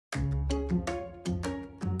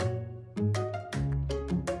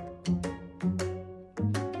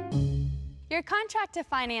Your contract to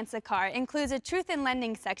finance a car includes a truth in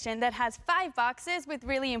lending section that has 5 boxes with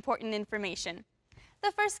really important information.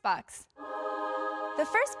 The first box. The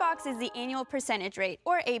first box is the annual percentage rate,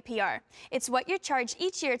 or APR. It's what you're charged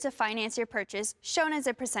each year to finance your purchase, shown as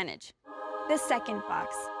a percentage. The second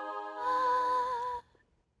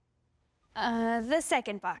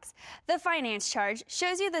box. The finance charge,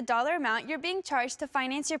 shows you the dollar amount you're being charged to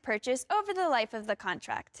finance your purchase over the life of the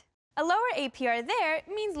contract. A lower APR there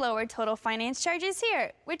means lower total finance charges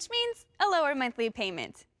here, which means a lower monthly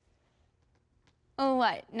payment.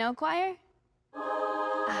 What, no choir?